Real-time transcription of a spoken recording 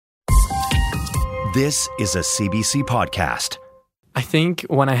This is a CBC podcast. I think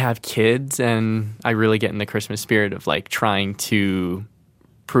when I have kids and I really get in the Christmas spirit of like trying to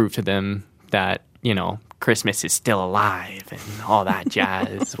prove to them that, you know, Christmas is still alive and all that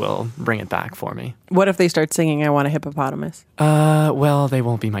jazz will bring it back for me. What if they start singing I Want a Hippopotamus? Well, they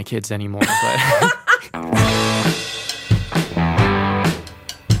won't be my kids anymore, but...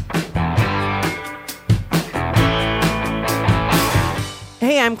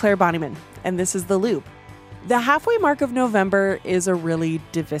 Hey, I'm Clare Bonnyman, and this is The Loop. The halfway mark of November is a really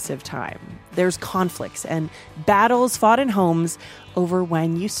divisive time. There's conflicts and battles fought in homes over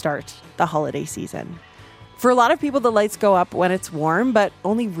when you start the holiday season. For a lot of people, the lights go up when it's warm, but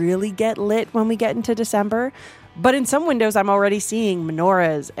only really get lit when we get into December. But in some windows, I'm already seeing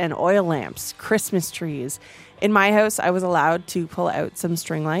menorahs and oil lamps, Christmas trees. In my house, I was allowed to pull out some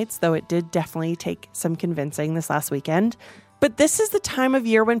string lights, though it did definitely take some convincing this last weekend. But this is the time of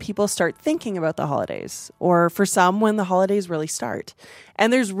year when people start thinking about the holidays, or for some, when the holidays really start.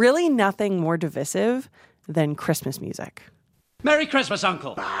 And there's really nothing more divisive than Christmas music. Merry Christmas,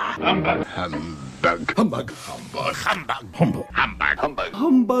 Uncle. Humbug. Humbug. Humbug. Humbug. Humbug. Humbug. Humbug.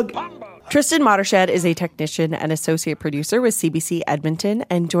 Humbug. Humbug. Tristan Mottershed is a technician and associate producer with CBC Edmonton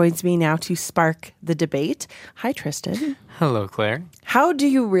and joins me now to spark the debate. Hi, Tristan. Hello, Claire. How do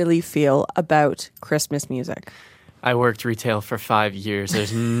you really feel about Christmas music? I worked retail for 5 years.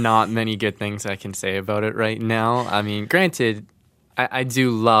 There's not many good things I can say about it right now. I mean, granted, I do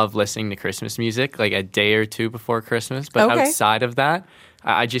love listening to Christmas music like a day or two before Christmas, but outside of that,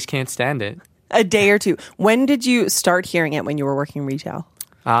 I just can't stand it. A day or two. When did you start hearing it when you were working retail?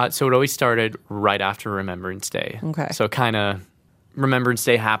 So it always started right after Remembrance Day. Okay. So kind of Remembrance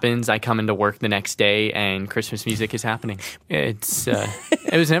Day happens, I come into work the next day, and Christmas music is happening. It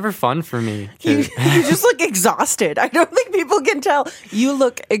was never fun for me. You just look exhausted. I don't think people can tell. You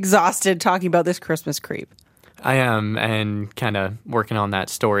look exhausted talking about this Christmas creep. I am, and kind of working on that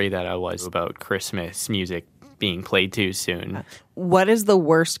story that I was about Christmas music being played too soon. What is the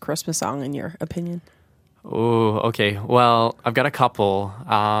worst Christmas song in your opinion? Oh, okay. Well, I've got a couple.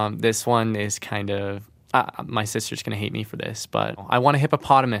 This one is kind of... my sister's going to hate me for this, but I Want a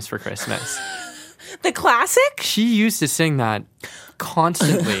Hippopotamus for Christmas. The classic? She used to sing that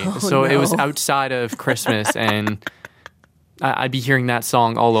constantly. It was outside of Christmas, and I'd be hearing that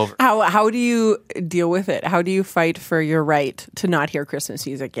song all over. How do you deal with it? How do you fight for your right to not hear Christmas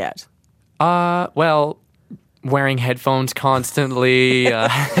music yet? Well, wearing headphones constantly,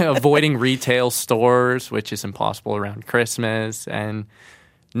 avoiding retail stores, which is impossible around Christmas, and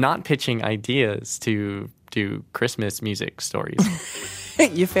not pitching ideas to do Christmas music stories.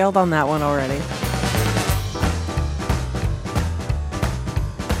 You failed on that one already.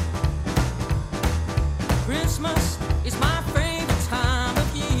 Christmas is my favorite time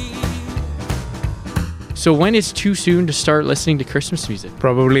of year. So when is too soon to start listening to Christmas music?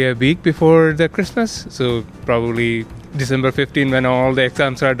 Probably a week before the Christmas. So probably December 15 when all the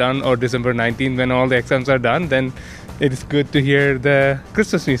exams are done, or December 19 when all the exams are done, then it is good to hear the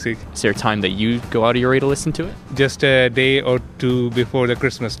Christmas music. Is there a time that you go out of your way to listen to it? Just a day or two before the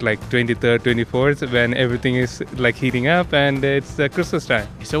Christmas, like 23rd, 24th, when everything is like heating up and it's the Christmas time.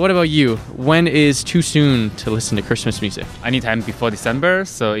 So what about you? When is too soon to listen to Christmas music? Anytime before December,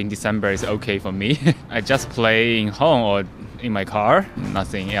 so in December is okay for me. I just play in home or in my car,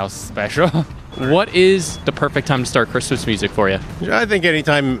 nothing else special. What is the perfect time to start Christmas music for you? I think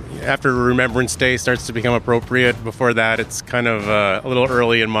anytime after Remembrance Day starts to become appropriate. Before that, it's kind of a little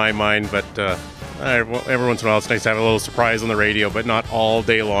early in my mind, but every once in a while it's nice to have a little surprise on the radio, but not all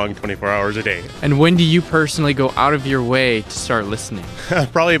day long, 24 hours a day. And when do you personally go out of your way to start listening?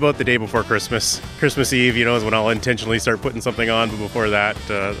 Probably about the day before Christmas. Christmas Eve, is when I'll intentionally start putting something on, but before that,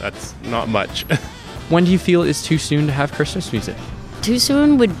 that's not much. When do you feel it's too soon to have Christmas music? Too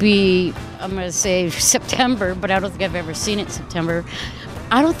soon would be, I'm going to say September, but I don't think I've ever seen it in September.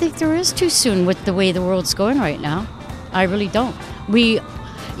 I don't think there is too soon with the way the world's going right now. I really don't.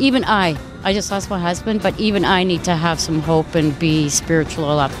 I just lost my husband, but even I need to have some hope and be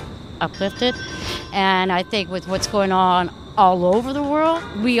spiritual uplifted. And I think with what's going on all over the world,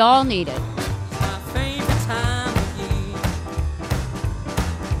 we all need it.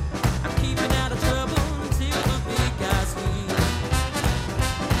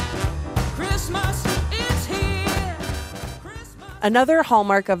 Another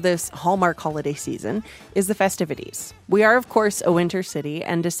hallmark of this Hallmark holiday season is the festivities. We are, of course, a winter city,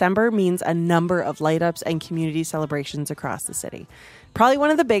 and December means a number of light-ups and community celebrations across the city. Probably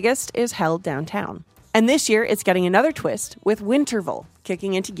one of the biggest is held downtown. And this year, it's getting another twist with Winterval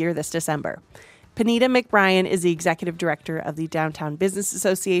kicking into gear this December. Panita McBrien is the executive director of the Downtown Business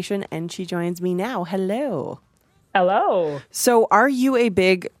Association, and she joins me now. Hello. Hello. So are you a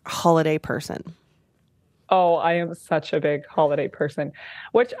big holiday person? Oh, I am such a big holiday person,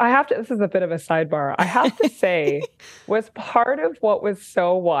 which I have to, this is a bit of a sidebar. I have to say was part of what was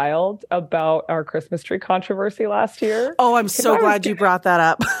so wild about our Christmas tree controversy last year. Oh, I'm so glad you brought that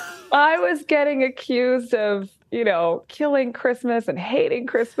up. I was getting accused of, killing Christmas and hating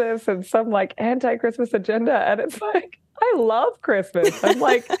Christmas and some like anti-Christmas agenda. And it's like, I love Christmas. I'm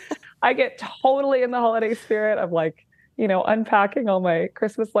like, I get totally in the holiday spirit. I'm like, unpacking all my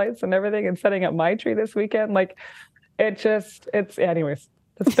Christmas lights and everything and setting up my tree this weekend. Like anyways,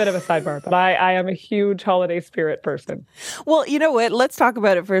 it's a bit of a sidebar, but I am a huge holiday spirit person. Well, you know what? Let's talk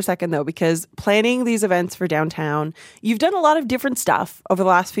about it for a second, though, because planning these events for downtown, you've done a lot of different stuff over the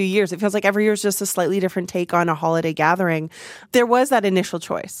last few years. It feels like every year is just a slightly different take on a holiday gathering. There was that initial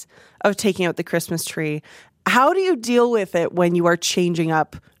choice of taking out the Christmas tree. How do you deal with it when you are changing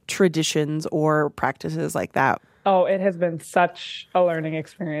up traditions or practices like that? Oh, it has been such a learning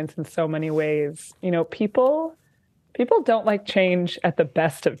experience in so many ways. People don't like change at the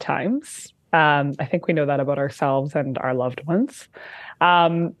best of times. I think we know that about ourselves and our loved ones.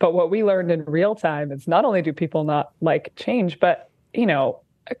 But what we learned in real time is not only do people not like change, but,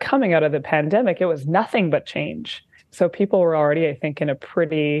 coming out of the pandemic, it was nothing but change. So people were already, I think, in a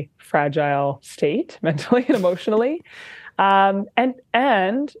pretty fragile state mentally and emotionally.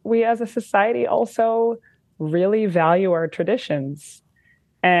 And we as a society also really value our traditions.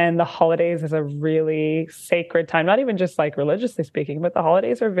 And the holidays is a really sacred time, not even just like religiously speaking, but the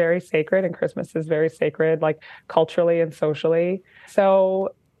holidays are very sacred and Christmas is very sacred, like culturally and socially. So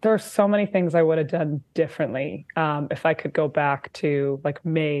there are so many things I would have done differently if I could go back to like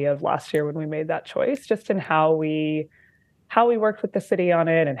May of last year when we made that choice, just in how we worked with the city on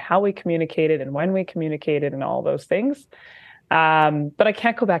it and how we communicated and when we communicated and all those things. But I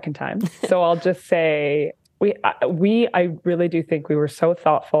can't go back in time. So I'll just say, I really do think we were so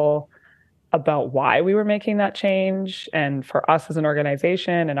thoughtful about why we were making that change, and for us as an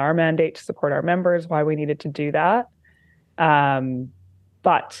organization and our mandate to support our members, why we needed to do that.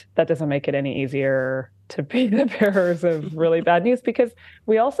 But that doesn't make it any easier to be the bearers of really bad news, because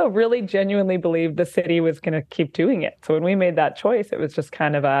we also really genuinely believed the city was going to keep doing it. So when we made that choice, it was just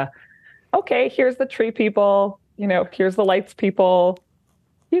kind of okay, here's the tree people, here's the lights people.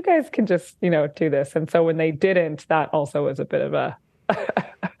 You guys can just, do this. And so when they didn't, that also was a bit of a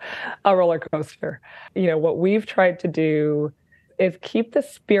roller coaster. What we've tried to do is keep the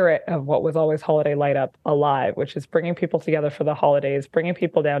spirit of what was always holiday light up alive, which is bringing people together for the holidays, bringing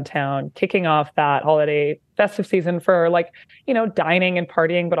people downtown, kicking off that holiday festive season for dining and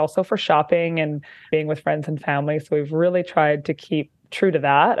partying, but also for shopping and being with friends and family. So we've really tried to keep true to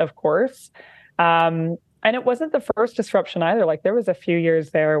that, of course. And it wasn't the first disruption either. Like there was a few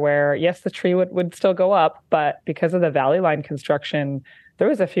years there where, yes, the tree would still go up, but because of the Valley Line construction, there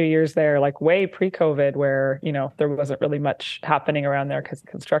was a few years there, like way pre-COVID, where, there wasn't really much happening around there because of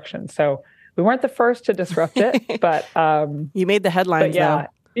construction. So we weren't the first to disrupt it, but you made the headlines, though.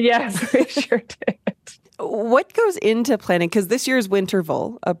 Yes, we sure did. What goes into planning? Because this year's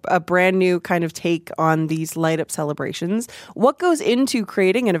Winterval, a brand new kind of take on these light up celebrations. What goes into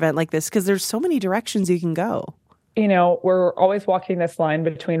creating an event like this? Because there's so many directions you can go. We're always walking this line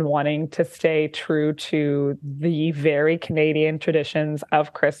between wanting to stay true to the very Canadian traditions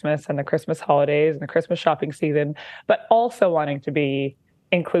of Christmas and the Christmas holidays and the Christmas shopping season, but also wanting to be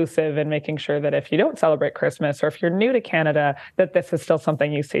inclusive and making sure that if you don't celebrate Christmas or if you're new to Canada, that this is still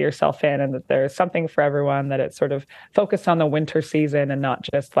something you see yourself in and that there's something for everyone, that it's sort of focused on the winter season and not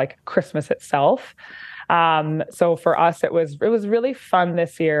just like Christmas itself. So for us, it was really fun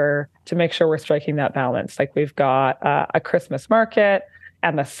this year to make sure we're striking that balance. Like we've got a Christmas market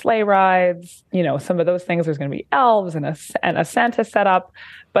and the sleigh rides, some of those things. There's going to be elves and a Santa setup,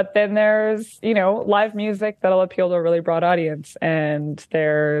 but then there's, live music that'll appeal to a really broad audience. And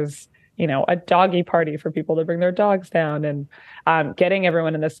there's, a doggy party for people to bring their dogs down, and getting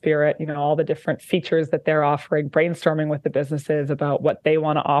everyone in the spirit, all the different features that they're offering, brainstorming with the businesses about what they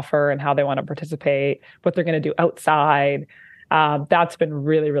want to offer and how they want to participate, what they're going to do outside. That's been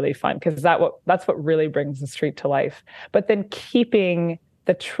really, really fun, because that's what really brings the street to life. But then keeping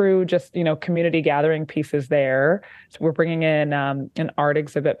the true just, community gathering pieces there. So we're bringing in an art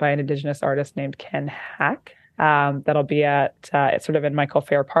exhibit by an Indigenous artist named Ken Hack. That'll be at sort of in Michael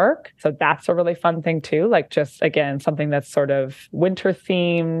Fair Park. So that's a really fun thing too. Like just, again, something that's sort of winter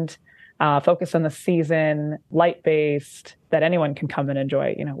themed, focused on the season, light-based, that anyone can come and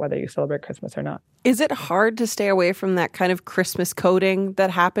enjoy, whether you celebrate Christmas or not. Is it hard to stay away from that kind of Christmas coding that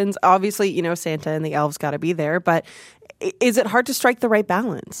happens? Obviously, Santa and the elves got to be there, but is it hard to strike the right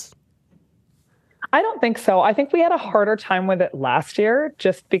balance? I don't think so. I think we had a harder time with it last year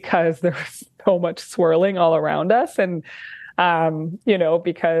just because there was so much swirling all around us. And,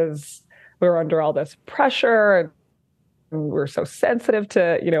 because we were under all this pressure and we were so sensitive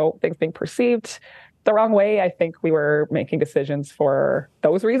to, things being perceived the wrong way. I think we were making decisions for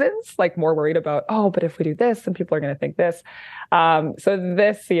those reasons, like more worried about, but if we do this, then people are going to think this. So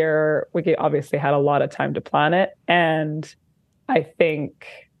this year, we obviously had a lot of time to plan it. And I think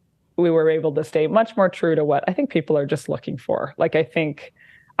we were able to stay much more true to what I think people are just looking for. Like, I think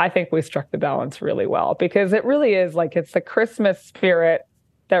we struck the balance really well, because it really is like, it's the Christmas spirit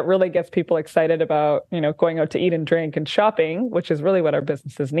that really gets people excited about, going out to eat and drink and shopping, which is really what our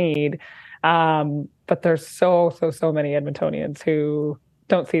businesses need. But there's so many Edmontonians who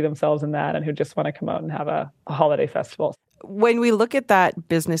don't see themselves in that and who just want to come out and have a holiday festival. When we look at that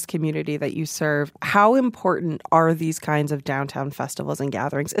business community that you serve, how important are these kinds of downtown festivals and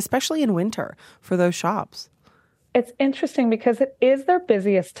gatherings, especially in winter, for those shops? It's interesting because it is their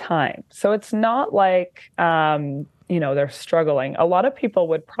busiest time. So it's not like, they're struggling. A lot of people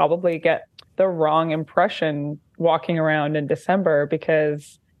would probably get the wrong impression walking around in December,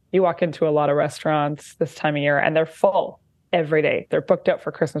 because you walk into a lot of restaurants this time of year and they're full every day. They're booked out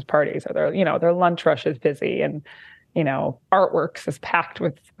for Christmas parties, or their lunch rush is busy, and Artworks is packed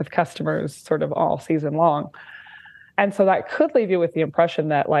with customers sort of all season long. And so that could leave you with the impression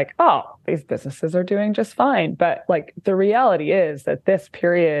that these businesses are doing just fine. But the reality is that this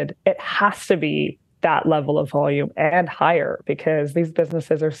period, it has to be that level of volume and higher, because these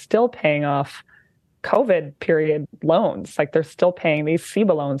businesses are still paying off COVID period loans. They're still paying these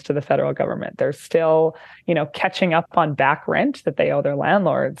CEBA loans to the federal government. They're still, catching up on back rent that they owe their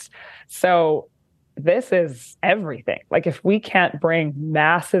landlords. So this is everything. If we can't bring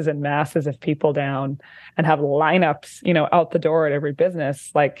masses and masses of people down and have lineups, out the door at every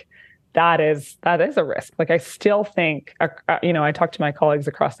business, that is a risk. I still think, I talk to my colleagues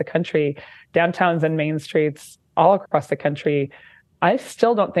across the country, downtowns and main streets all across the country. I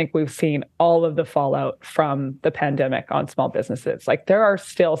still don't think we've seen all of the fallout from the pandemic on small businesses. There are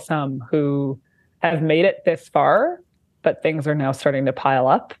still some who have made it this far, but things are now starting to pile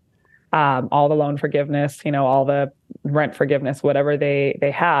up. All the loan forgiveness, all the rent forgiveness, whatever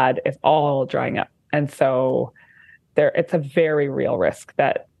they had, is all drying up. And so it's a very real risk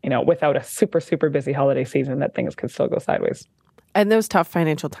that, without a super, super busy holiday season, that things could still go sideways. And those tough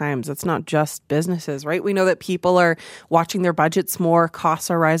financial times, it's not just businesses, right? We know that people are watching their budgets more. Costs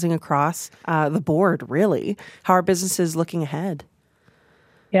are rising across the board, really. How are businesses looking ahead?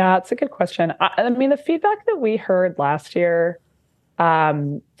 Yeah, it's a good question. I mean, the feedback that we heard last year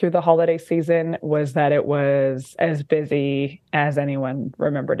through the holiday season was that it was as busy as anyone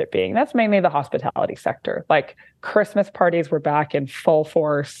remembered it being. That's mainly the hospitality sector. Christmas parties were back in full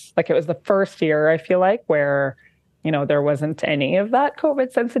force. It was the first year, I feel like, where, there wasn't any of that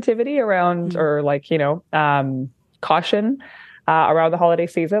COVID sensitivity around or caution around the holiday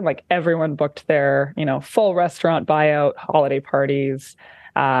season. Everyone booked their, full restaurant buyout holiday parties.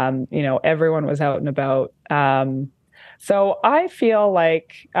 Everyone was out and about. So I feel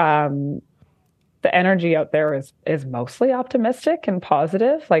like the energy out there is mostly optimistic and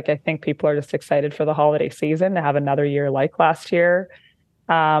positive. I think people are just excited for the holiday season to have another year like last year.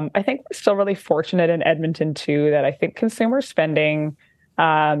 I think we're still really fortunate in Edmonton too, that I think consumer spending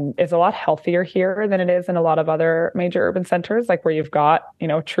is a lot healthier here than it is in a lot of other major urban centers, where you've got,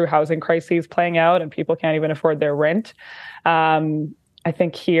 true housing crises playing out and people can't even afford their rent. I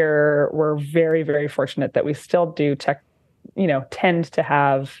think here we're very, very fortunate that we still do tend to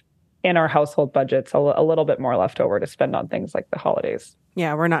have in our household budgets a little bit more left over to spend on things like the holidays.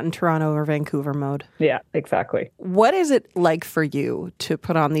 Yeah, we're not in Toronto or Vancouver mode. Yeah, exactly. What is it like for you to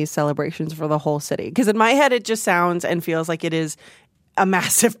put on these celebrations for the whole city? Because in my head, it just sounds and feels like it is a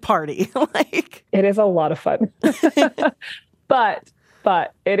massive party. It is a lot of fun.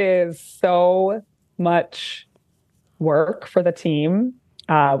 But it is so much work for the team.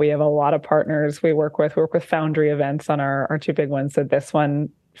 We have a lot of partners we work with. We work with Foundry Events on our two big ones. So this one,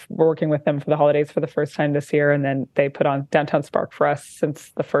 we're working with them for the holidays for the first time this year. And then they put on Downtown Spark for us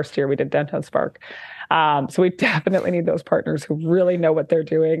since the first year we did Downtown Spark. So we definitely need those partners who really know what they're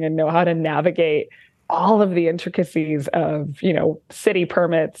doing and know how to navigate all of the intricacies of, city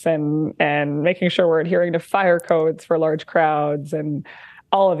permits and making sure we're adhering to fire codes for large crowds and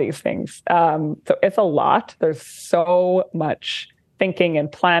all of these things. So it's a lot. There's so much thinking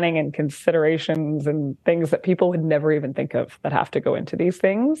and planning and considerations and things that people would never even think of that have to go into these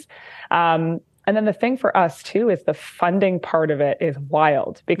things. And then the thing for us too is the funding part of it is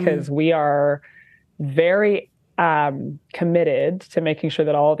wild because we are very committed to making sure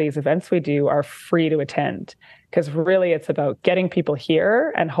that all of these events we do are free to attend. Because really it's about getting people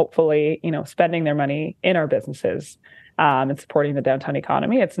here and hopefully, spending their money in our businesses and supporting the downtown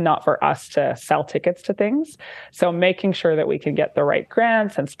economy. It's not for us to sell tickets to things. So making sure that we can get the right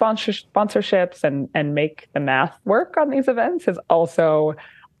grants and sponsorships and make the math work on these events is also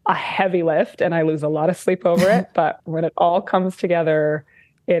a heavy lift, and I lose a lot of sleep over it. But when it all comes together,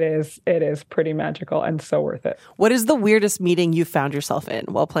 it is pretty magical and so worth it. What is the weirdest meeting you found yourself in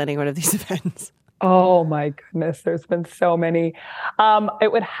while planning one of these events? Oh my goodness, there's been so many.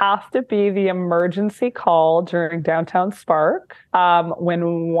 It would have to be the emergency call during Downtown Spark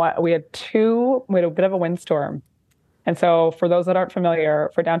when we had a bit of a windstorm. And so for those that aren't familiar,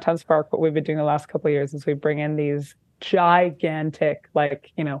 for Downtown Spark, what we've been doing the last couple of years is we bring in these gigantic,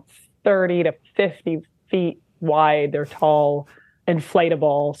 30 to 50 feet wide, they're tall,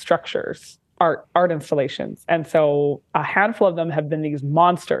 inflatable structures, art installations. And so a handful of them have been these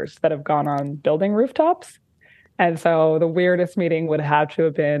monsters that have gone on building rooftops. And so the weirdest meeting would have to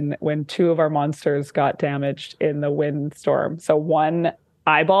have been when two of our monsters got damaged in the windstorm. So one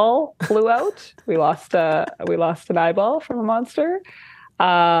eyeball flew out. We lost an eyeball from a monster.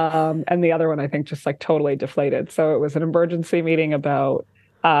 And the other one, I think, just totally deflated. So it was an emergency meeting about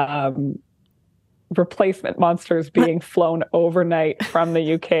replacement monsters being flown overnight from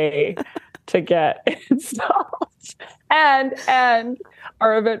the UK to get installed. And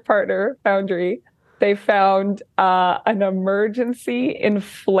our event partner, Foundry, they found an emergency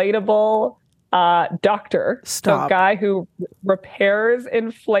inflatable doctor. Stop. So a guy who repairs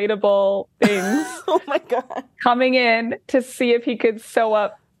inflatable things. Oh my God. Coming in to see if he could sew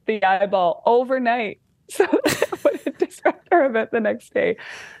up the eyeball overnight so that would disrupt our event the next day.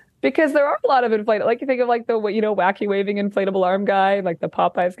 Because there are a lot of inflatable, you think of the wacky waving inflatable arm guy, like the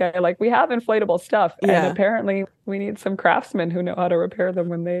Popeyes guy. We have inflatable stuff, and apparently we need some craftsmen who know how to repair them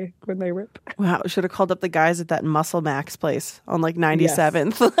when they rip. Wow, should have called up the guys at that Muscle Max place on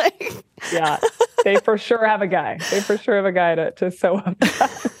 97th. Yes. Yeah, they for sure have a guy. To sew up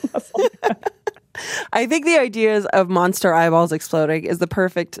that Muscle Max. I think the ideas of monster eyeballs exploding is the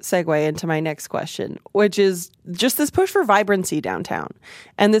perfect segue into my next question, which is just this push for vibrancy downtown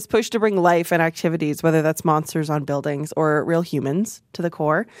and this push to bring life and activities, whether that's monsters on buildings or real humans to the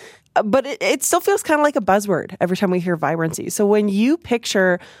core. But it still feels kind of like a buzzword every time we hear vibrancy. So when you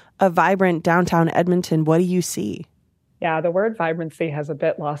picture a vibrant downtown Edmonton, what do you see? Yeah, the word vibrancy has a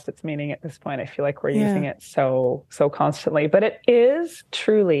bit lost its meaning at this point. I feel like we're using it so constantly. But it is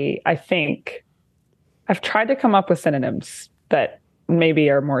truly, I think, I've tried to come up with synonyms that maybe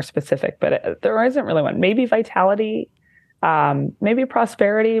are more specific, but there isn't really one. Maybe vitality, maybe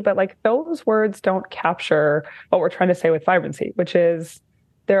prosperity, but those words don't capture what we're trying to say with vibrancy, which is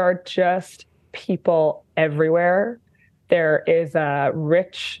there are just people everywhere. There is a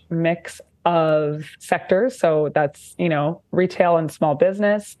rich mix of sectors. So that's, retail and small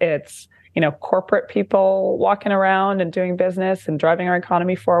business. It's corporate people walking around and doing business and driving our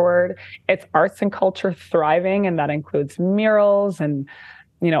economy forward. It's arts and culture thriving, and that includes murals and,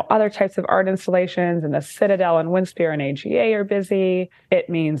 other types of art installations. And the Citadel and Winspear and AGA are busy. It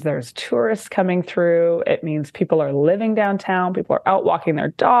means there's tourists coming through. It means people are living downtown. People are out walking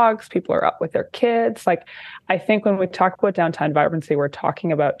their dogs. People are out with their kids. I think when we talk about downtown vibrancy, we're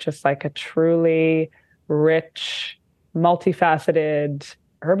talking about just a truly rich, multifaceted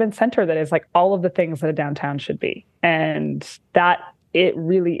urban center that is all of the things that a downtown should be. And that it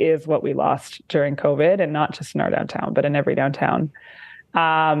really is what we lost during COVID, and not just in our downtown, but in every downtown.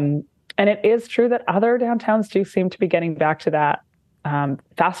 And it is true that other downtowns do seem to be getting back to that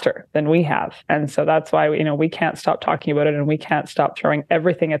faster than we have. And so that's why, we can't stop talking about it, and we can't stop throwing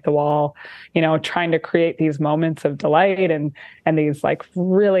everything at the wall, trying to create these moments of delight and these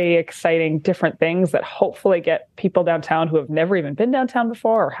really exciting different things that hopefully get people downtown who have never even been downtown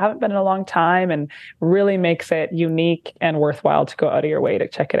before or haven't been in a long time, and really makes it unique and worthwhile to go out of your way to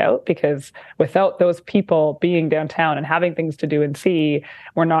check it out. Because without those people being downtown and having things to do and see,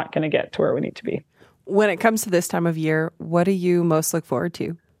 we're not going to get to where we need to be. When it comes to this time of year, what do you most look forward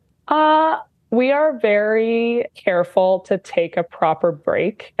to? We are very careful to take a proper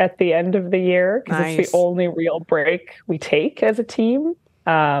break at the end of the year, because it's the only real break we take as a team.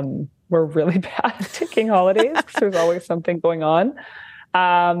 We're really bad at taking holidays because there's always something going on.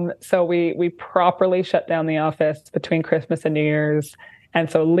 So we properly shut down the office between Christmas and New Year's. And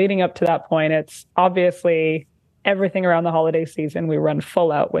so leading up to that point, it's obviously everything around the holiday season. We run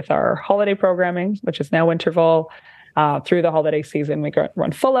full out with our holiday programming, which is now interval. Through the holiday season, we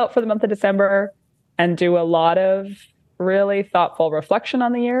run full out for the month of December and do a lot of really thoughtful reflection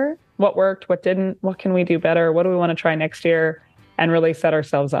on the year. What worked, what didn't, what can we do better, what do we want to try next year, and really set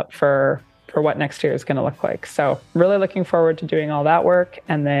ourselves up for what next year is going to look like. So really looking forward to doing all that work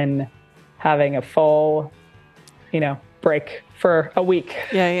and then having a full, break for a week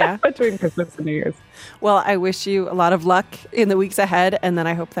between Christmas and New Year's. Well, I wish you a lot of luck in the weeks ahead, and then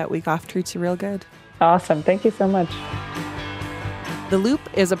I hope that week off treats you real good. Awesome. Thank you so much. The Loop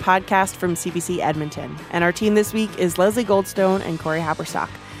is a podcast from CBC Edmonton, and our team this week is Leslie Goldstone and Corey Haberstock.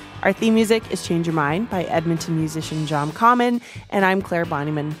 Our theme music is Change Your Mind by Edmonton musician John Common, and I'm Clare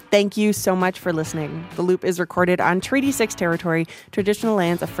Bonnyman. Thank you so much for listening. The Loop is recorded on Treaty 6 territory, traditional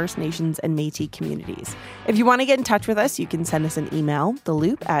lands of First Nations and Métis communities. If you want to get in touch with us, you can send us an email,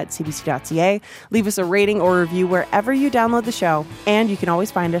 theloop@cbc.ca, leave us a rating or review wherever you download the show, and you can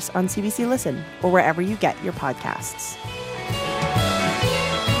always find us on CBC Listen or wherever you get your podcasts.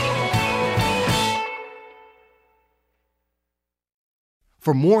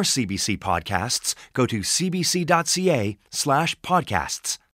 For more CBC podcasts, go to cbc.ca/podcasts.